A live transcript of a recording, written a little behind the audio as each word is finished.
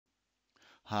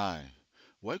Hi,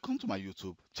 welcome to my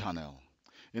YouTube channel.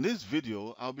 In this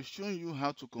video, I'll be showing you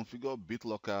how to configure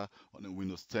BitLocker on a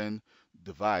Windows 10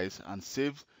 device and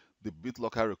save the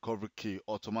BitLocker recovery key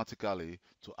automatically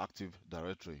to Active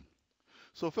Directory.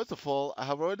 So first of all,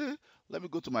 let me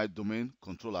go to my domain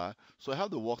controller. So I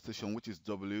have the workstation, which is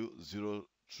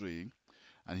W03,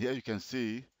 and here you can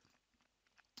see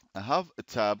I have a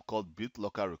tab called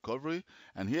BitLocker Recovery,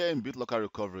 and here in BitLocker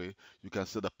Recovery, you can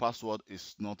see the password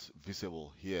is not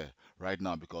visible here right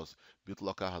now because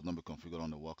BitLocker has not been configured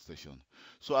on the workstation.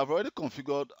 So I've already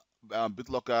configured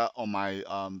BitLocker on my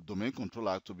domain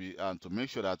controller to make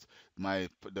sure that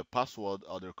the password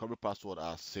or the recovery password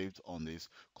are saved on this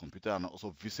computer and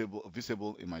also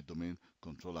visible in my domain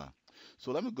controller.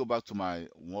 So let me go back to my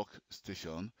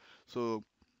workstation. So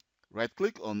right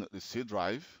click on the C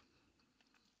drive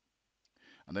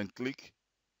and then click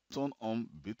turn on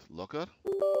BitLocker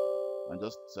and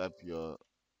just type your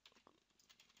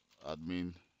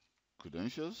admin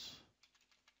credentials.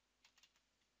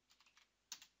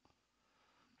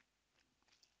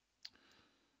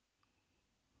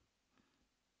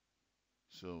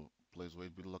 So please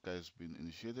wait, BitLocker has been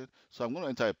initiated. So I'm going to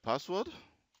enter a password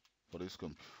for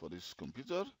this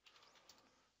computer.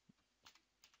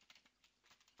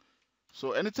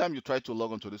 So anytime you try to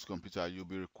log onto this computer, you'll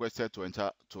be requested to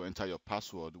enter your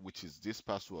password, which is this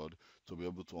password, to be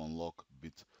able to unlock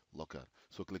BitLocker.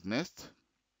 So click next.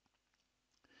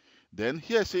 Then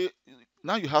here say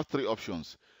now you have three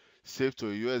options: save to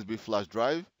a USB flash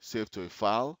drive, save to a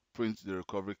file, print the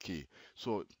recovery key.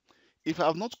 So if I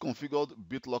have not configured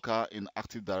BitLocker in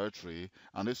Active Directory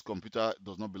and this computer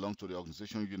does not belong to the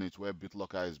organization unit where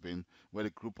BitLocker is being, where the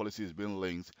group policy is being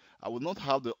linked, I will not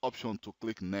have the option to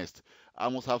click next. I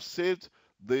must have saved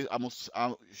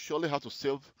I surely have to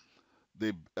save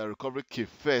the recovery key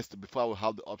first before I will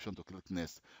have the option to click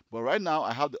next. But right now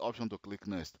I have the option to click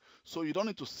next. So you don't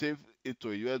need to save it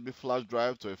to a USB flash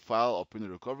drive, to a file, or print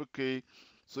the recovery key.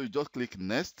 So you just click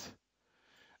next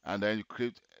and then you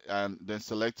create and then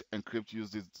select encrypt use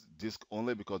this disk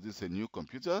only because this is a new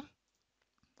computer.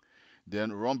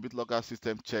 Then run BitLocker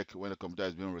system check when the computer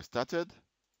is being restarted.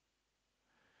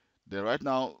 Then right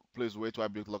now, please wait while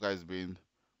BitLocker is being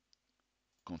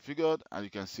configured, and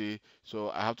you can see, so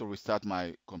I have to restart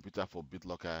my computer for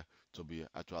BitLocker to be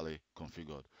actually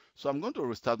configured. So I'm going to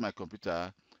restart my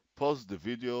computer, pause the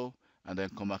video, and then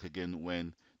come back again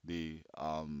when the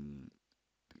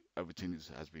everything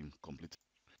has been completed.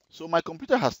 So my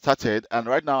computer has started, and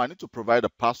right now I need to provide a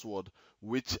password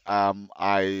which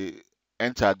I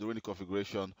entered during the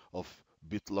configuration of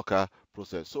BitLocker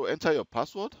process. So enter your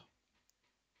password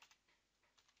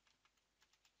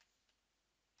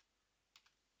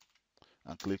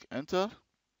and click enter.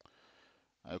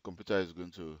 And your computer is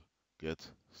going to get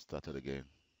started again.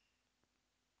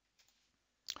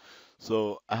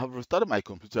 So I have restarted my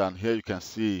computer, and here you can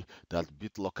see that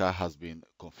BitLocker has been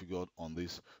configured on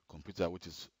this computer, which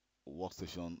is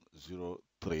workstation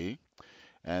 03.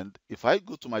 And if I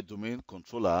go to my domain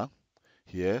controller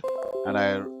here and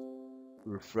I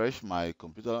refresh my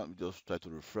computer, let me just try to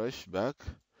refresh back,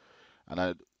 and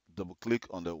I double click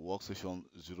on the workstation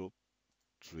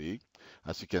 03.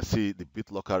 As you can see, the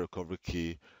BitLocker recovery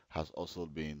key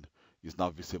is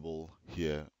now visible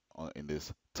here in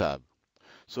this tab.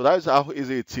 So that is how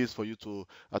easy it is for you to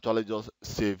actually just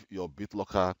save your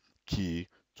BitLocker key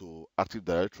to Active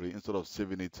Directory instead of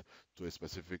saving it to a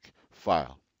specific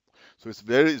file. So it's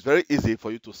very easy for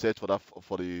you to search for that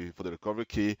for the recovery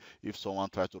key if someone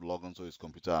tries to log onto his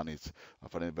computer and it's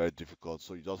finding it very difficult.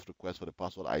 So you just request for the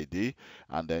password ID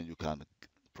and then you can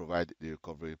provide the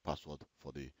recovery password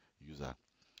for the user.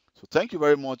 So thank you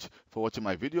very much for watching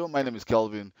my video. My name is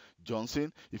Kelvin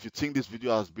Johnson. If you think this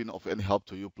video has been of any help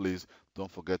to you, please don't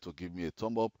forget to give me a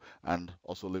thumb up and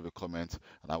also leave a comment,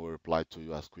 and I will reply to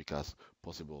you as quick as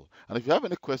possible. And if you have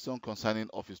any question concerning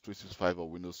Office 365 or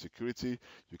Windows security,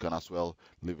 you can as well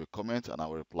leave a comment and I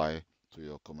will reply to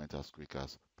your comment as quick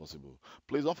as possible.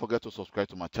 Please don't forget to subscribe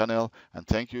to my channel, and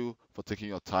thank you for taking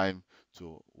your time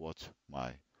to watch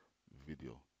my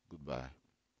video. Goodbye.